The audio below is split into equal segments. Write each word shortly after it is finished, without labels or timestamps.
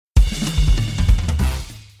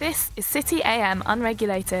This is City AM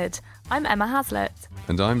Unregulated. I'm Emma Haslett.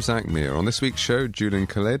 And I'm Zach Meir. On this week's show, Julien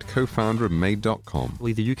Callede, co-founder of Made.com.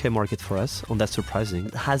 With the UK market for us, and that's surprising,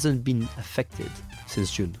 it hasn't been affected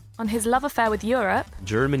since June. On his love affair with Europe.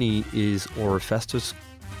 Germany is our fastest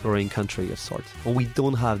growing country at start. And we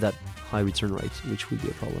don't have that high return rate, which would be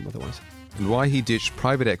a problem otherwise. And why he ditched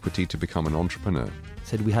private equity to become an entrepreneur.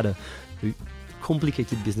 Said we had a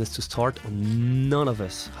complicated business to start, and none of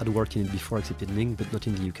us had worked in it before except in Ning, but not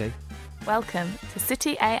in the UK. Welcome to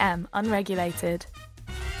City AM Unregulated.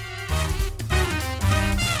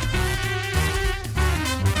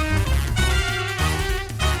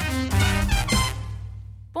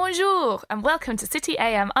 Bonjour and welcome to City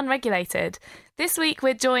AM Unregulated. This week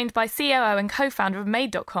we're joined by COO and co-founder of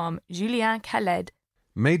Made.com, Julien Callede.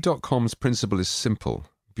 Made.com's principle is simple: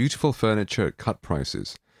 beautiful furniture at cut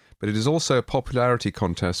prices. But it is also a popularity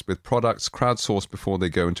contest with products crowdsourced before they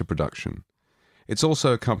go into production. It's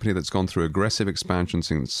also a company that's gone through aggressive expansion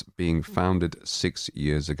since being founded 6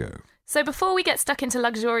 years ago. So before we get stuck into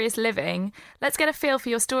luxurious living, let's get a feel for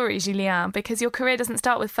your story, Julien, because your career doesn't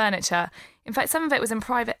start with furniture. In fact, some of it was in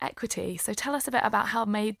private equity. So tell us a bit about how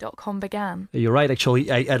Made.com began. You're right,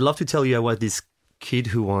 actually. I'd love to tell you I was this kid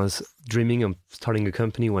who was dreaming of starting a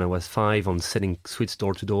company when I was 5, on selling sweets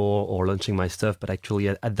door to door or launching my stuff. But actually,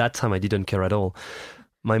 at that time, I didn't care at all.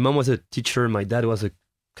 My mom was a teacher. My dad was a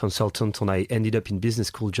consultant, and I ended up in business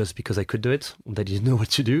school just because I could do it. And I didn't know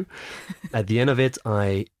what to do. At the end of it,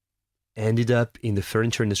 I ended up in the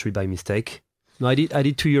furniture industry by mistake. No, I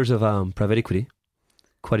did 2 years of private equity.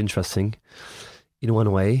 Quite interesting in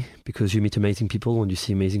one way, because you meet amazing people when you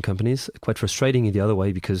see amazing companies. Quite frustrating in the other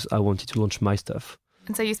way, because I wanted to launch my stuff.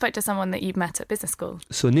 And so you spoke to someone that you'd met at business school?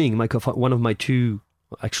 So Ning, one of my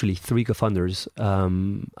three co-founders,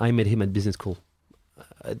 I met him at business school.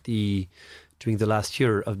 During the last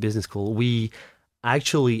year of business school, we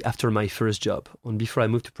actually, after my first job, and before I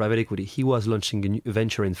moved to private equity, he was launching a new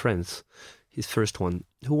venture in France, his first one,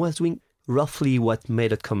 who was doing roughly what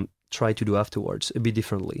Made.com tried to do afterwards, a bit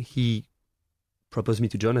differently. He proposed me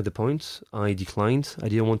to join at the point. I declined. I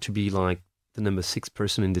didn't want to be like the number 6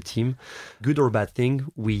 person in the team. Good or bad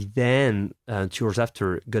thing, we then, 2 years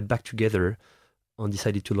after, got back together and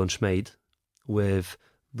decided to launch Made with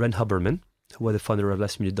Brent Haberman, who was the founder of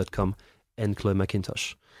lastminute.com, and Chloe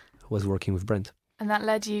McIntosh, who was working with Brent. And that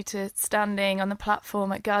led you to standing on the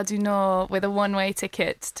platform at Gare du Nord with a one-way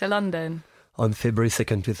ticket to London? On February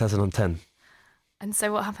 2nd, 2010. And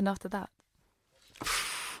so what happened after that?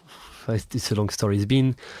 It's a long story. It's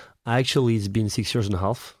been 6 years and a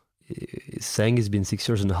half. Saying it's been 6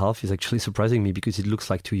 years and a half is actually surprising me, because it looks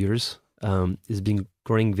like 2 years. It's been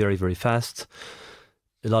growing very, very fast.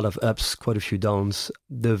 A lot of ups, quite a few downs.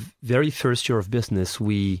 The very first year of business,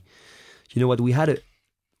 we had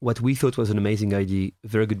what we thought was an amazing idea, a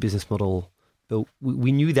very good business model. But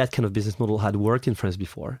we knew that kind of business model had worked in France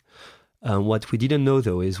before. What we didn't know,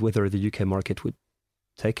 though, is whether the UK market would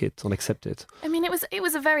take it and accept it. I mean, it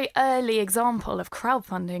was a very early example of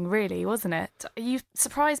crowdfunding, really, wasn't it? Are you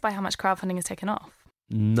surprised by how much crowdfunding has taken off?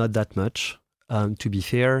 Not that much. To be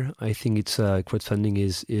fair, I think it's crowdfunding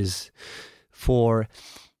is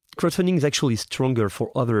actually stronger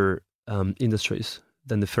for other industries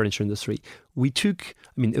than the furniture industry.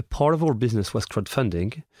 A part of our business was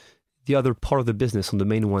crowdfunding. The other part of the business, and the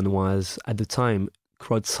main one, was at the time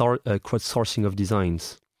crowdsourcing of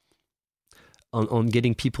designs. On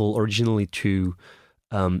getting people originally to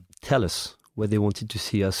tell us what they wanted to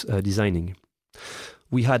see us designing.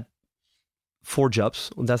 We had 4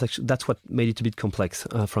 jobs, and that's what made it a bit complex.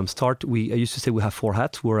 From start, I used to say we have 4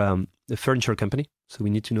 hats. We're a furniture company, so we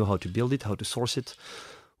need to know how to build it, how to source it.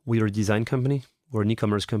 We're a design company, we're an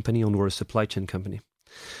e-commerce company, and we're a supply chain company.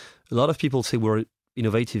 A lot of people say we're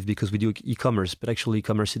innovative because we do e-commerce, but actually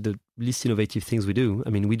e-commerce is the least innovative things we do. I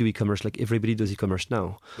mean, we do e-commerce like everybody does e-commerce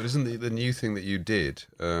now. But isn't the new thing that you did,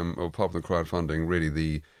 or part of the crowdfunding, really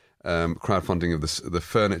the crowdfunding of the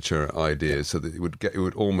furniture idea, so that it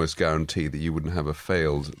would almost guarantee that you wouldn't have a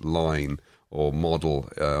failed line or model,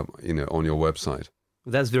 on your website?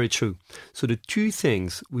 That's very true. So the 2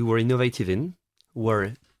 things we were innovative in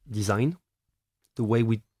were design, the way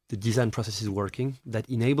the design process is working, that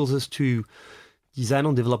enables us to design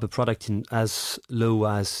and develop a product in as low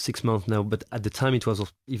as 6 months now, but at the time it was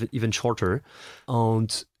even shorter.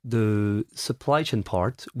 And the supply chain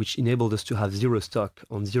part, which enabled us to have 0 stock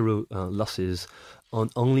and 0 losses,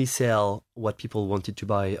 and only sell what people wanted to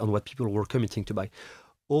buy and what people were committing to buy.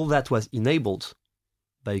 All that was enabled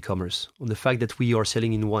by e-commerce, on the fact that we are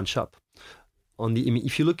selling in one shop.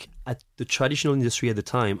 If you look at the traditional industry at the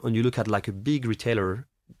time, and you look at like a big retailer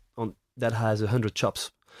that has 100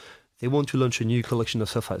 shops, They want to launch a new collection of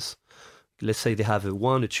sofas. Let's say they have a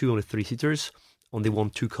 1, a 2, and a 3-seaters, and they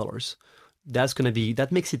want 2 colors. That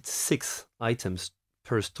makes it 6 items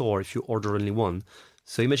per store if you order only 1.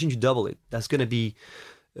 So imagine you double it. That's going to be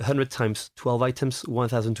 100 times 12 items,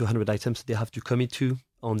 1,200 items they have to commit to,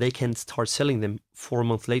 and they can start selling them 4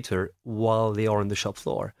 months later while they are on the shop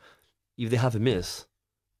floor. If they have a miss,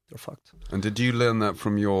 they're fucked. And did you learn that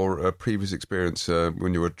from your previous experience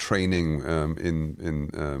when you were training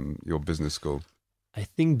in your business school? I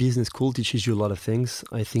think business school teaches you a lot of things.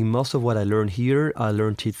 I think most of what I learned here, I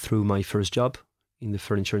learned it through my first job in the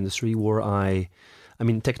furniture industry, where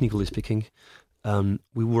technically speaking,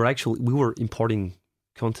 we were importing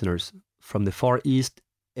containers from the Far East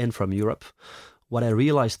and from Europe. What I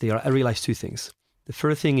realized 2 things. The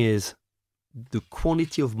first thing is the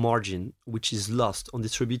quantity of margin which is lost or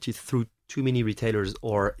distributed through too many retailers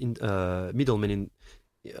or middlemen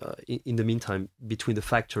in the meantime between the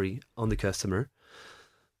factory and the customer.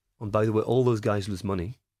 And by the way, all those guys lose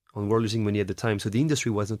money, and we're losing money at the time. So the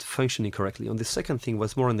industry wasn't functioning correctly. And the second thing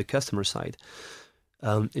was more on the customer side.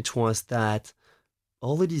 It was that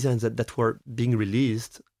all the designs that were being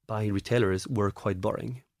released by retailers were quite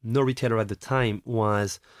boring. No retailer at the time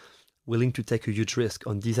was willing to take a huge risk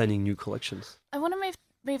on designing new collections. I want to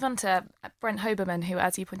move on to Brent Hoberman, who,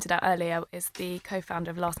 as you pointed out earlier, is the co-founder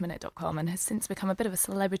of lastminute.com and has since become a bit of a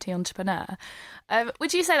celebrity entrepreneur.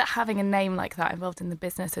 Would you say that having a name like that involved in the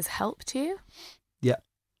business has helped you? Yeah,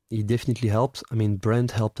 it definitely helped.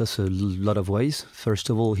 Brent helped us a lot of ways. First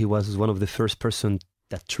of all, he was one of the first person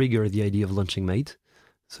that triggered the idea of launching Made.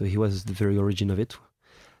 So he was the very origin of it.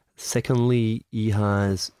 Secondly, he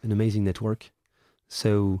has an amazing network.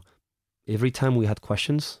 So every time we had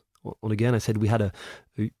questions, and again, I said we had a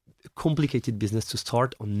complicated business to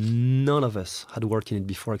start, and none of us had worked in it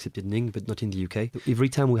before except Ning, but not in the UK. Every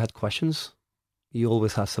time we had questions, he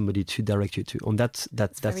always has somebody to direct you to. And that's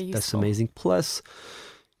amazing. Plus,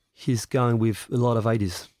 he's going with a lot of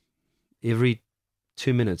ideas. Every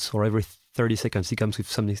 2 minutes or every 30 seconds, he comes with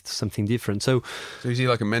something different. So is he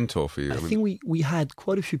like a mentor for you? I think we had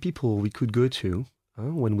quite a few people we could go to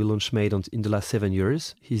when we launched Made in the last 7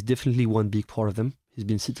 years. He's definitely one big part of them. He's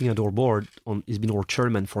been sitting at our board. He's been our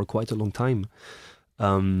chairman for quite a long time.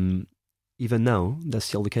 Even now, that's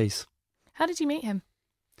still the case. How did you meet him?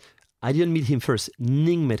 I didn't meet him first.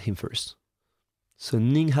 Ning met him first. So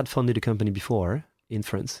Ning had founded a company before in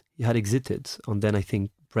France. He had exited, and then I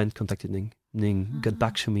think Brent contacted Ning. Ning got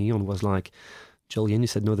back to me and was like, Julien, you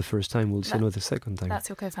said no the first time, we'll say no the second time. That's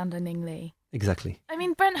your co-founder, Ning Lee. Exactly.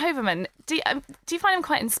 Brent Hoberman, do you find him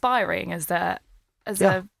quite inspiring as a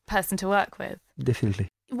person to work with? Definitely.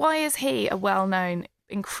 Why is he a well-known,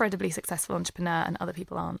 incredibly successful entrepreneur and other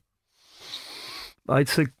people aren't?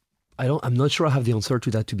 I'm not sure I have the answer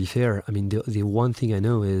to that, to be fair. The one thing I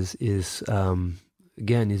know is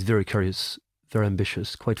again, he's very curious, very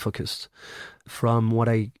ambitious, quite focused. From what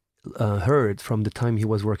I heard from the time he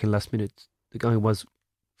was working last minute, the guy was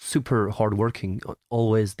super hardworking,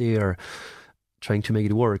 always there, trying to make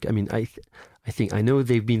it work. I know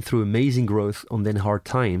they've been through amazing growth and then hard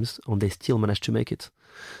times, and they still managed to make it.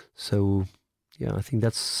 So, yeah, I think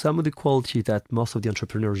that's some of the quality that most of the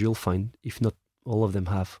entrepreneurs you'll find, if not all of them,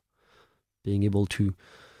 have. Being able to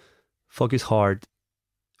focus hard,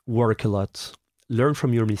 work a lot, learn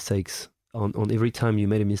from your mistakes. On every time you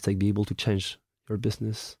made a mistake, be able to change your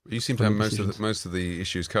business. You seem to have most of the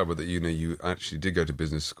issues covered. That you actually did go to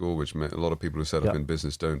business school, which a lot of people who set up in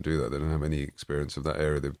business don't do that. They don't have any experience of that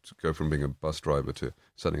area. They go from being a bus driver to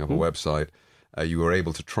setting up a website. You were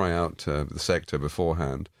able to try out the sector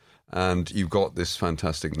beforehand, and you've got this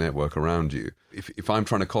fantastic network around you. If I'm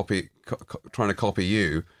trying to copy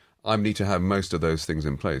you, I need to have most of those things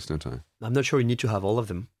in place, don't I? I'm not sure you need to have all of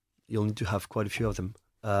them. You'll need to have quite a few of them.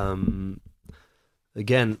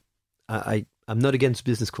 Again, I'm not against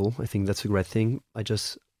business school. I think that's a great thing. I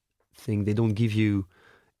just think they don't give you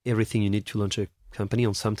everything you need to launch a company,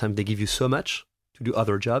 and sometimes they give you so much to do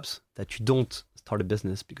other jobs that you don't start a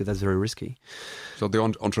business because that's very risky. So the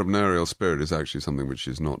entrepreneurial spirit is actually something which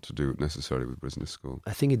is not to do necessarily with business school.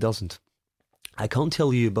 I think it doesn't. I can't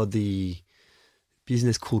tell you about the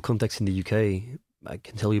business school context in the UK. I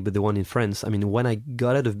can tell you about the one in France. When I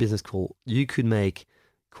got out of business school, you could make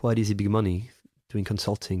quite easy big money doing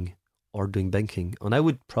consulting or doing banking. And I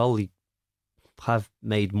would probably have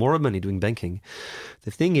made more money doing banking.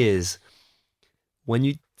 The thing is, when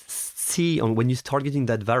you when you start getting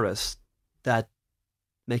that virus, that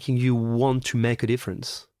making you want to make a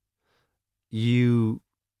difference, you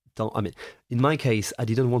don't. In my case, I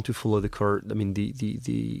didn't want to follow the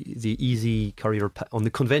easy career path, on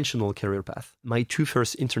the conventional career path. My 2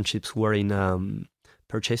 first internships were in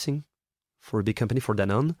purchasing for a big company, for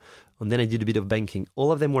Danone. And then I did a bit of banking.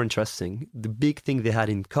 All of them were interesting. The big thing they had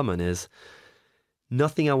in common is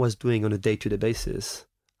nothing I was doing on a day-to-day basis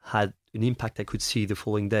had an impact I could see the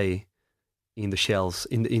following day in the shelves,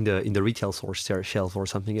 in the retail store shelf or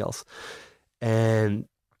something else. And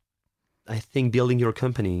I think building your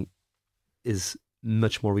company is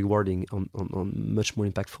much more rewarding, on much more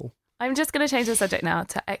impactful. I'm just going to change the subject now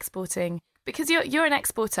to exporting, because you're an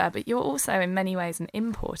exporter, but you're also in many ways an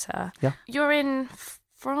importer. Yeah. You're in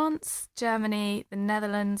France, Germany, the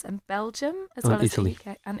Netherlands, and Belgium, as well as Italy.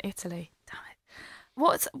 the UK and Italy. Damn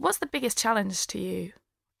it! What's the biggest challenge to you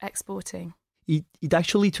exporting? It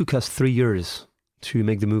actually took us 3 years to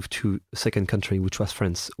make the move to a second country, which was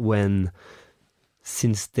France, when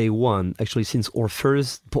since day one, actually since our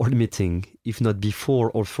first board meeting, if not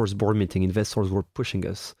before our first board meeting, investors were pushing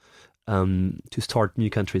us to start new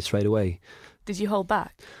countries right away. Did you hold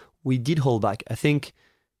back? We did hold back. I think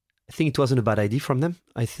it wasn't a bad idea from them.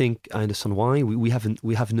 I think I understand why. We have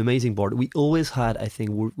an amazing board. We always had, I think,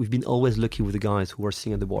 we've been always lucky with the guys who were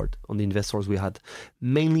sitting at the board, on the investors we had.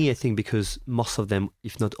 Mainly, I think, because most of them,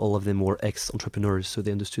 if not all of them, were ex-entrepreneurs, so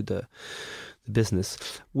they understood the business.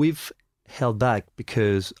 We've held back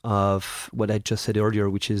because of what I just said earlier,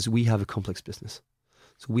 which is we have a complex business.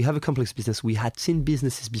 So we have a complex business. We had seen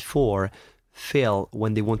businesses before fail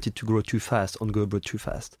when they wanted to grow too fast and go abroad too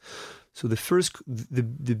fast. So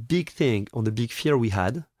the big thing, or the big fear we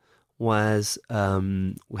had was,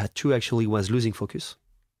 we had two actually, was losing focus.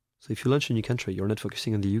 So if you launch a new country, you're not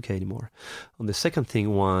focusing on the UK anymore. And the second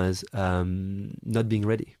thing was not being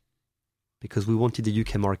ready, because we wanted the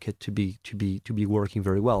UK market to be working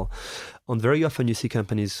very well. And very often you see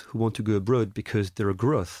companies who want to go abroad because their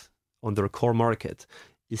growth on their core market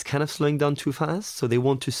is kind of slowing down too fast. So they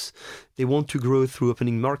want to grow through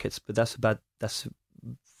opening markets, but that's a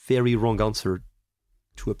very wrong answer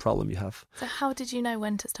to a problem you have. So how did you know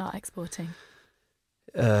when to start exporting?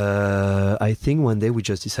 I think one day we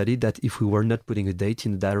just decided that if we were not putting a date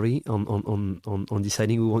in the diary on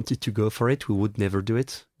deciding we wanted to go for it, we would never do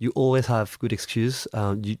it. You always have good excuse.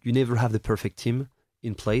 You never have the perfect team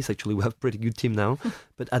in place. Actually, we have a pretty good team now,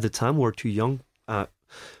 but at the time we were too young.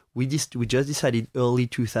 We just decided early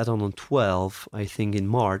 2012, I think in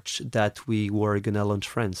March, that we were going to launch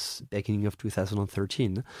France beginning of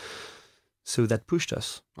 2013. So that pushed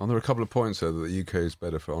us. And there are a couple of points there that the UK is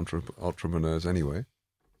better for entrepreneurs anyway.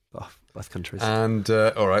 Both countries. And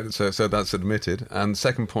all right, so that's admitted. And the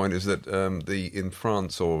second point is that in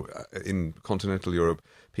France or in continental Europe,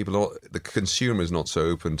 the consumer is not so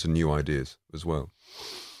open to new ideas as well.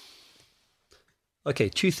 Okay,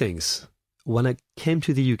 two things. When I came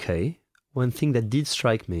to the UK, one thing that did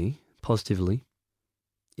strike me positively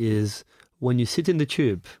is when you sit in the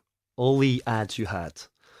tube, all the ads you had,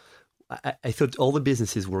 I thought all the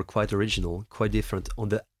businesses were quite original, quite different. On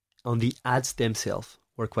the ads themselves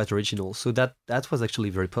were quite original. So that was actually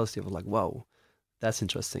very positive. I was like, wow, that's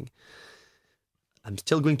interesting. I'm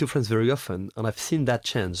still going to France very often, and I've seen that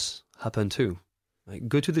change happen too. Like,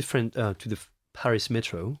 go to the Paris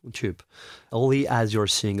Metro tube. All the ads you're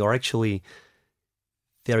seeing are actually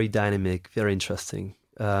very dynamic, very interesting.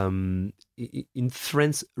 In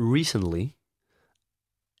France recently,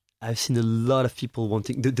 I've seen a lot of people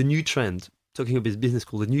wanting the new trend. Talking about business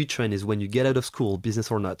school, the new trend is when you get out of school,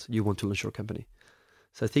 business or not, you want to launch your company.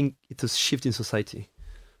 So I think it's a shift in society.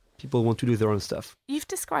 People want to do their own stuff. You've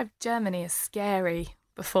described Germany as scary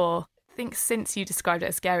before. I think since you described it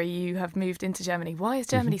as scary, you have moved into Germany. Why is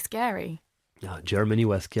Germany scary? Germany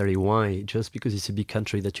was scary. Why? Just because it's a big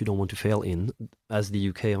country that you don't want to fail in, as the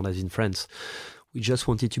UK and as in France. We just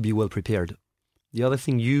wanted to be well prepared. The other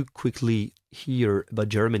thing you quickly hear about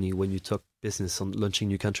Germany when you talk business on launching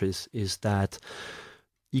new countries is that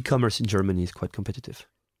e-commerce in Germany is quite competitive.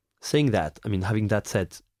 Saying that, having that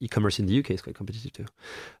said, e-commerce in the UK is quite competitive too.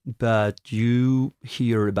 But you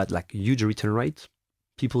hear about like huge return rate.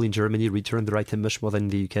 People in Germany return their item much more than in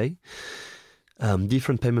the UK.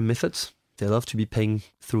 Different payment methods. They love to be paying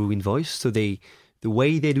through invoice. So the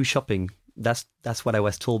way they do shopping, that's what I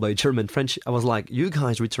was told by German, French. I was like, you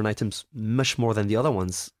guys return items much more than the other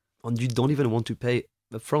ones, and you don't even want to pay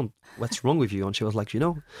up front. What's wrong with you? And she was like,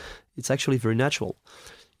 it's actually very natural.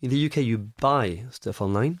 In the UK, you buy stuff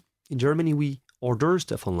online. In Germany, we order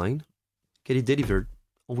stuff online, get it delivered,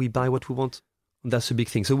 and we buy what we want. And that's a big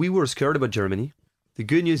thing. So we were scared about Germany. The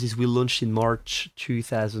good news is we launched in March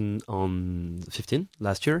 2015,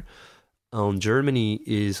 last year. And Germany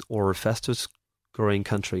is our fastest growing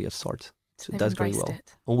country at start. So that's going well.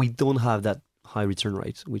 And we don't have that high return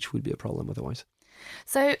rate, which would be a problem otherwise.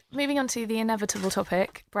 So moving on to the inevitable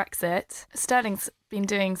topic, Brexit. Sterling's been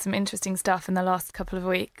doing some interesting stuff in the last couple of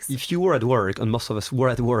weeks. If you were at work, and most of us were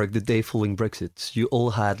at work the day following Brexit, you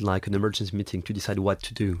all had like an emergency meeting to decide what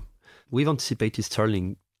to do. We've anticipated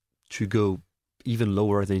sterling to go even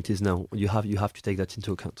lower than it is now. You have to take that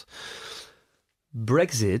into account.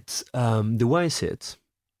 Brexit, the way I see it,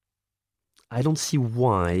 I don't see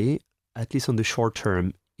why, at least on the short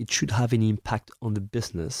term, it should have any impact on the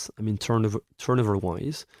business. I mean,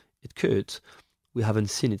 turnover-wise, it could. We haven't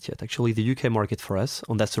seen it yet. Actually, the UK market for us,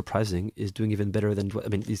 and that's surprising, is doing even better than,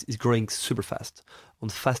 is growing super fast,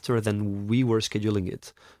 and faster than we were scheduling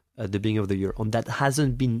it at the beginning of the year. And that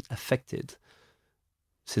hasn't been affected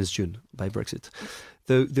since June by Brexit.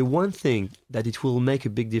 The one thing that it will make a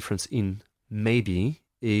big difference in, maybe,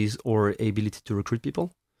 is our ability to recruit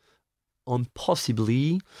people, and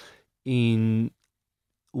possibly in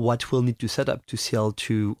what we'll need to set up to sell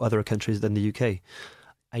to other countries than the UK.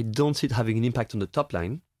 I don't see it having an impact on the top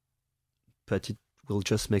line, but it will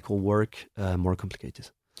just make our work more complicated.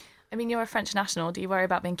 I mean, you're a French national. Do you worry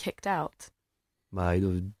about being kicked out? I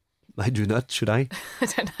do not. Should I? I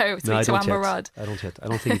don't know. Speak No, I to don't Amber yet. Rudd. I don't yet. I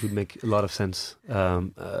don't think it would make a lot of sense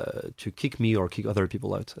to kick me or kick other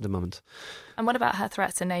people out at the moment. And what about her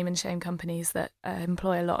threats to name and shame companies that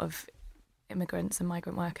employ a lot of immigrants and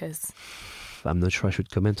migrant workers? I'm not sure I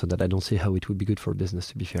should comment on that. I don't see how it would be good for business,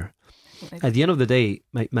 to be fair. At the end of the day,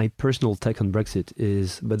 my personal take on Brexit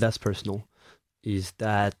is, but that's personal, is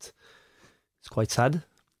that it's quite sad.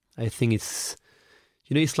 I think it's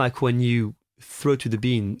like when you throw to the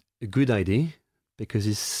bin a good idea because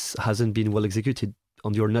it hasn't been well executed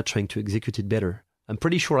and you're not trying to execute it better. I'm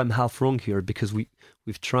pretty sure I'm half wrong here because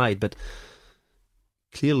we've tried, but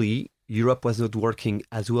clearly Europe was not working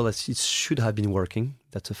as well as it should have been working.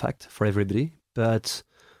 That's a fact for everybody. But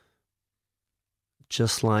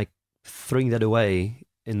just like throwing that away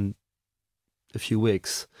in a few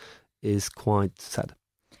weeks is quite sad.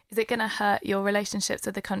 Is it going to hurt your relationships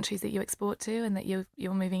with the countries that you export to and that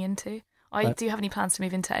you're moving into? Do you have any plans to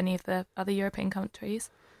move into any of the other European countries?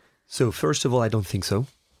 So first of all, I don't think so.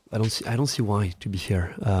 I don't see why, to be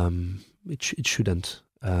fair. It shouldn't.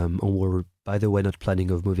 And we're, by the way, not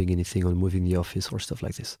planning of moving anything or moving the office or stuff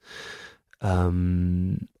like this.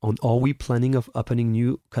 And are we planning of opening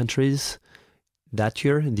new countries this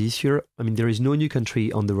year? I mean, there is no new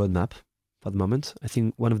country on the roadmap for the moment. I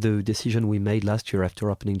think one of the decisions we made last year after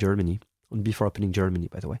opening Germany, and before opening Germany,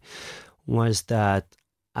 by the way, was that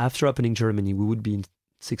after opening Germany, we would be in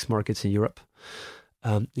 6 markets in Europe,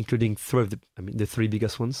 including the 3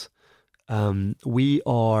 biggest ones. We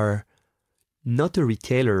are not a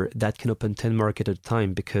retailer that can open 10 markets at a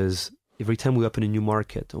time, because every time we open a new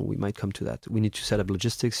market, and we might come to that, we need to set up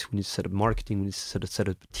logistics, we need to set up marketing, we need to set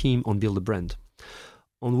up a team and build a brand.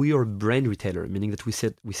 And we are a brand retailer, meaning that we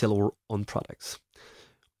sell our own products.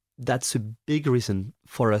 That's a big reason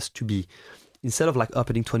for us to be, instead of like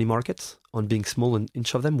opening 20 markets and being small in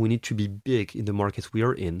each of them, we need to be big in the markets we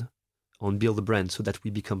are in and build a brand so that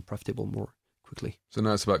we become profitable more quickly. So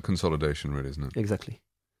now it's about consolidation, really, isn't it? Exactly.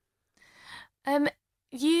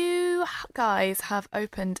 You guys have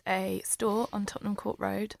opened a store on Tottenham Court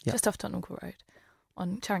Road, just off Tottenham Court Road,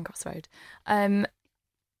 on Charing Cross Road.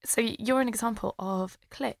 So you're an example of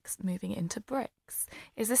clicks moving into bricks.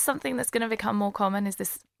 Is this something that's going to become more common? Is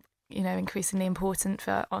this, increasingly important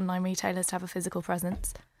for online retailers to have a physical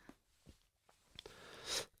presence?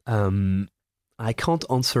 I can't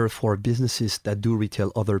answer for businesses that do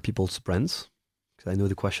retail other people's brands, because I know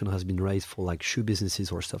the question has been raised for like shoe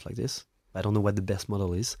businesses or stuff like this. I don't know what the best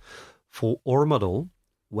model is. For our model,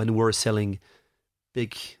 when we're selling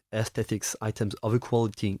big aesthetics items of a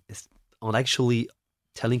quality, and actually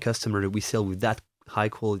telling customers that we sell with that high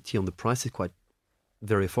quality and the price is quite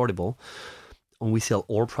very affordable, and we sell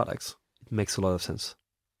our products, it makes a lot of sense.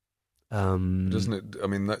 Doesn't it? I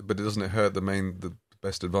mean, but doesn't it hurt the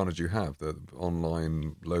best advantage you have, the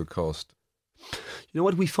online low cost? You know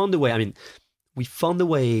what? We found a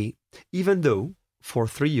way, even though for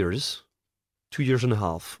 3 years, 2 years and a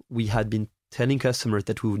half, we had been telling customers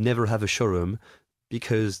that we would never have a showroom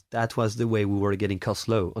because that was the way we were getting costs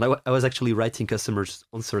low. And I was actually writing customers'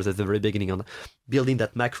 answers at the very beginning on building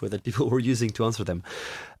that macro that people were using to answer them.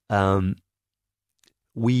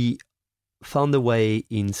 We found a way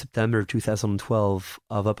in September 2012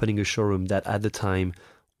 of opening a showroom that at the time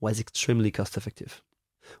was extremely cost effective.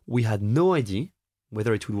 We had no idea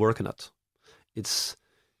whether it would work or not. It's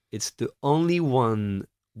the only one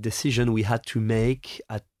decision we had to make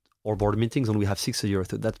at our board meetings, and we have 6 a year,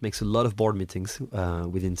 so that makes a lot of board meetings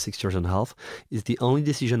within 6 years and a half. Is the only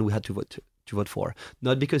decision we had to to vote for.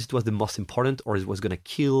 Not because it was the most important or it was going to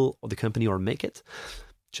kill the company or make it,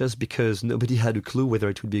 just because nobody had a clue whether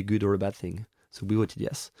it would be a good or a bad thing. So we voted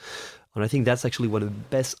yes. And I think that's actually one of the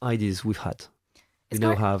best ideas we've had. We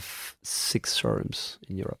now have 6 showrooms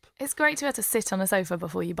in Europe. It's great to be able to sit on a sofa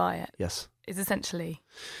before you buy it. Yes. Is essentially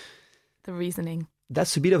the reasoning.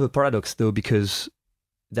 That's a bit of a paradox, though, because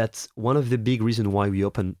that's one of the big reasons why we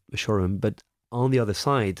open a showroom. But on the other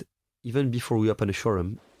side, even before we open a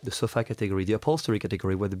showroom, the sofa category, the upholstery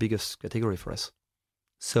category were the biggest category for us.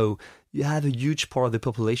 So you have a huge part of the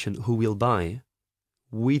population who will buy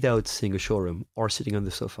without seeing a showroom or sitting on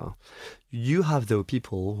the sofa. You have, though,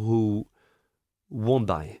 people who won't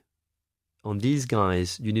buy. On these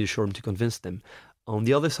guys, you need a showroom to convince them. On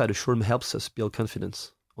the other side, a showroom helps us build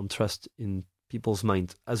confidence and trust in people's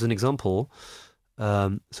mind. As an example,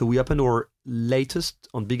 so we opened our latest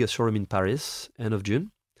and biggest showroom in Paris, end of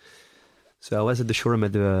June. So I was at the showroom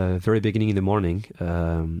at the very beginning in the morning.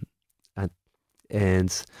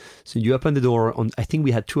 And so you open the door, and I think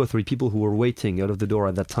we had 2 or 3 people who were waiting out of the door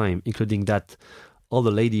at that time, including that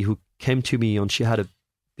older lady who came to me and she had a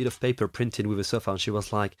bit of paper printed with a sofa, and she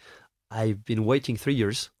was like, I've been waiting 3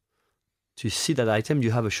 years to see that item.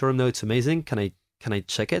 You have a showroom now, it's amazing. Can I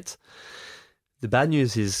check it? The bad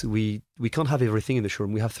news is we can't have everything in the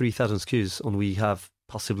showroom. We have 3,000 SKUs and we have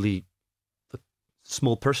possibly a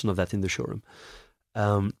small portion of that in the showroom.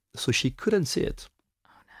 So she couldn't see it.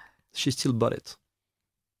 Oh no. She still bought it.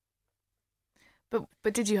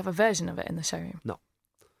 But did you have a version of it in the showroom? No.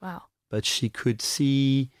 Wow. But she could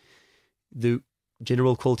see the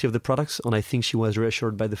general quality of the products, and I think she was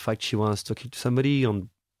reassured by the fact she was talking to somebody, and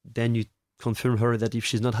then you confirm her that if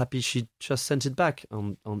she's not happy, she just sends it back,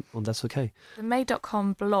 and that's okay. The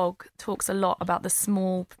Made.com blog talks a lot about the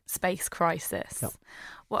small space crisis. Yeah.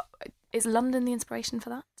 What is London the inspiration for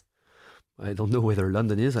that? I don't know whether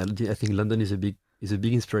London is. I think London is a big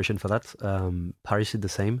inspiration for that. Paris is the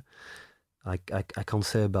same. I can't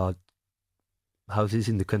say about houses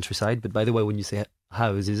in the countryside, but by the way, when you say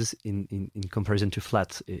houses in comparison to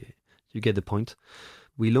flats, you get the point.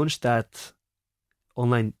 We launched that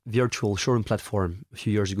online virtual showroom platform a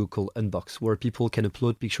few years ago called Unbox, where people can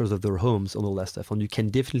upload pictures of their homes and all that stuff, and you can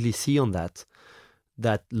definitely see on that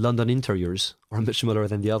London interiors are much smaller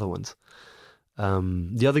than the other ones.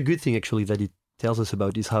 The other good thing actually that it tells us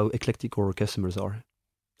about is how eclectic our customers are,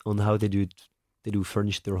 on how they do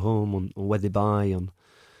furnish their home, on what they buy, and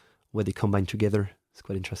what they combine together. It's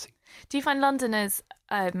quite interesting. Do you find Londoners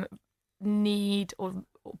need or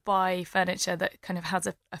buy furniture that kind of has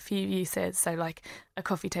a few uses? So like a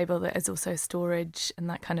coffee table that is also storage and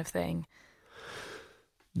that kind of thing?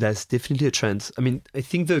 That's definitely a trend. I mean, I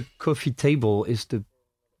think the coffee table is the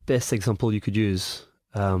best example you could use.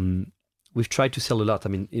 We've tried to sell a lot. I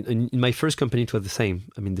mean, in my first company, it was the same.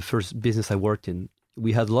 I mean, the first business I worked in,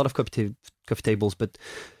 we had a lot of coffee tables, but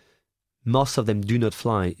most of them do not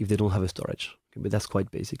fly if they don't have a storage. Okay, but that's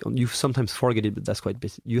quite basic. You sometimes forget it, but that's quite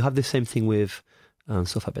basic. You have the same thing with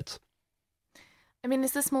sofa beds. I mean,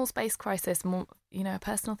 is the small space crisis more, a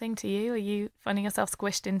personal thing to you? Are you finding yourself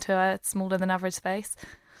squished into a smaller than average space?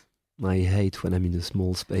 I hate when I'm in a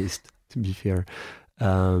small space, to be fair.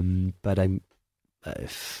 But I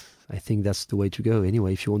think that's the way to go.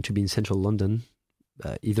 Anyway, if you want to be in central London,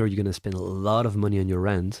 either you're going to spend a lot of money on your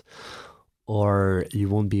rent, or you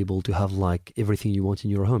won't be able to have like everything you want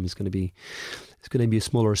in your home. It's going to be a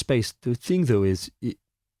smaller space. The thing though is,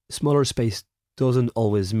 smaller space doesn't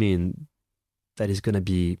always mean that it's going to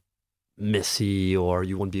be messy or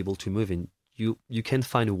you won't be able to move in. You can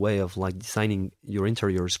find a way of like designing your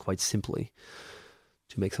interiors quite simply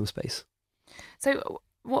to make some space. So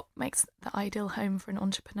what makes the ideal home for an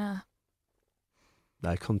entrepreneur?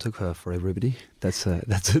 I can't talk for everybody. That's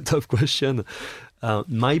a tough question.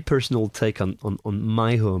 My personal take on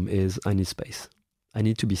my home is I need space. I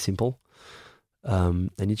need to be simple. I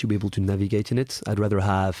need to be able to navigate in it. I'd rather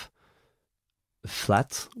have a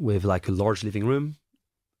flat with like a large living room,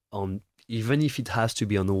 even if it has to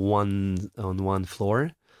be on one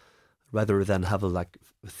floor, rather than have like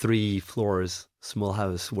 3 floors small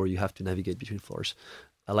house where you have to navigate between floors.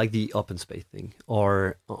 I like the open space thing.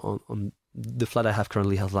 Or on the flat I have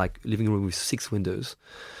currently has like a living room with 6 windows.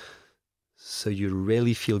 So you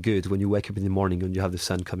really feel good when you wake up in the morning and you have the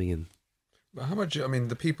sun coming in. But how much, I mean,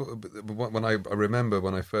 the people, when I remember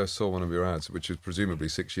when I first saw one of your ads, which was presumably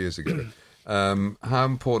 6 years ago, how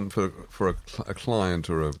important for a client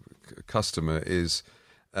or a customer is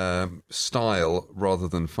style rather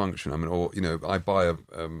than function? I mean, or, I buy a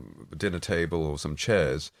dinner table or some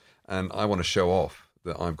chairs and I want to show off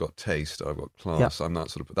that I've got taste, I've got class. I'm that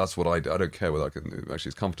sort of. That's what I do. I don't care whether I can actually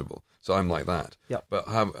it's comfortable. So I'm like that. Yeah. But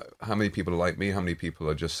how many people are like me? How many people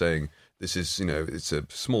are just saying this is it's a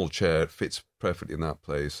small chair, it fits perfectly in that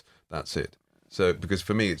place. That's it. So because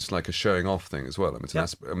for me it's like a showing off thing as well.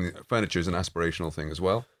 I mean, furniture is an aspirational thing as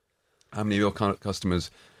well. How many of your customers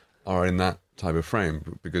are in that type of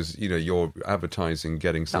frame? Because you're advertising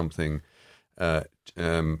getting something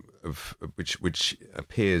which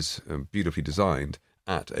appears beautifully designed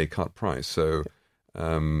at a cut price. So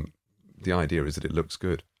the idea is that it looks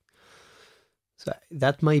good. So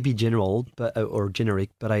that might be general, or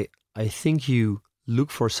generic, but I think you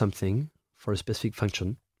look for something for a specific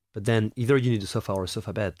function, but then either you need a sofa or a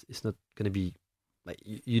sofa bed. It's not going to be like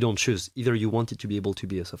you don't choose. Either you want it to be able to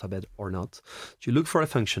be a sofa bed or not. So you look for a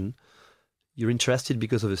function. You're interested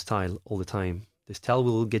because of the style all the time. The style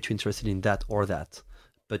will get you interested in that or that,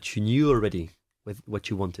 but you knew already with what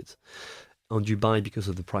you wanted, and you buy because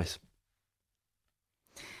of the price.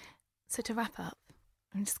 So to wrap up,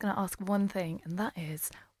 I'm just going to ask one thing, and that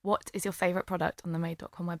is, what is your favourite product on the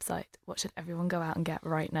made.com website? What should everyone go out and get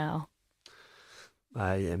right now?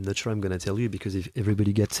 I am not sure I'm going to tell you, because if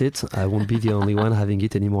everybody gets it, I won't be the only one having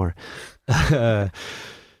it anymore. I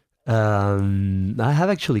have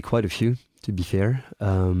actually quite a few, to be fair.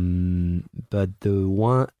 But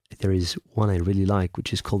there is one I really like,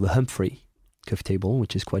 which is called the Humphrey coffee table,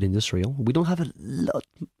 which is quite industrial. We don't have a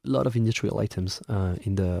lot of industrial items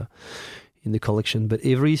in the collection, but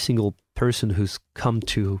every single person who's come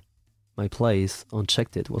to my place and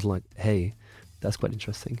checked it was like, hey, that's quite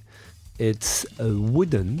interesting. It's a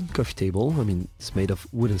wooden coffee table. I mean, it's made of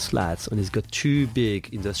wooden slats, and it's got two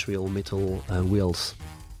big industrial metal wheels,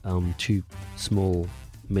 two small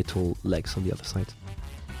metal legs on the other side.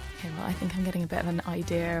 Okay, well, I think I'm getting a bit of an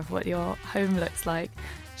idea of what your home looks like.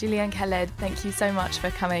 Julien Callede, thank you so much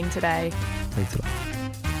for coming today. Thanks a lot.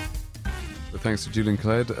 Thanks to Julien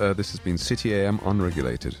Callede. This has been City AM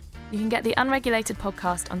Unregulated. You can get the Unregulated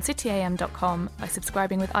podcast on cityam.com by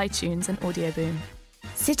subscribing with iTunes and Audio Boom.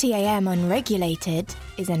 City AM Unregulated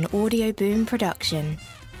is an Audio Boom production.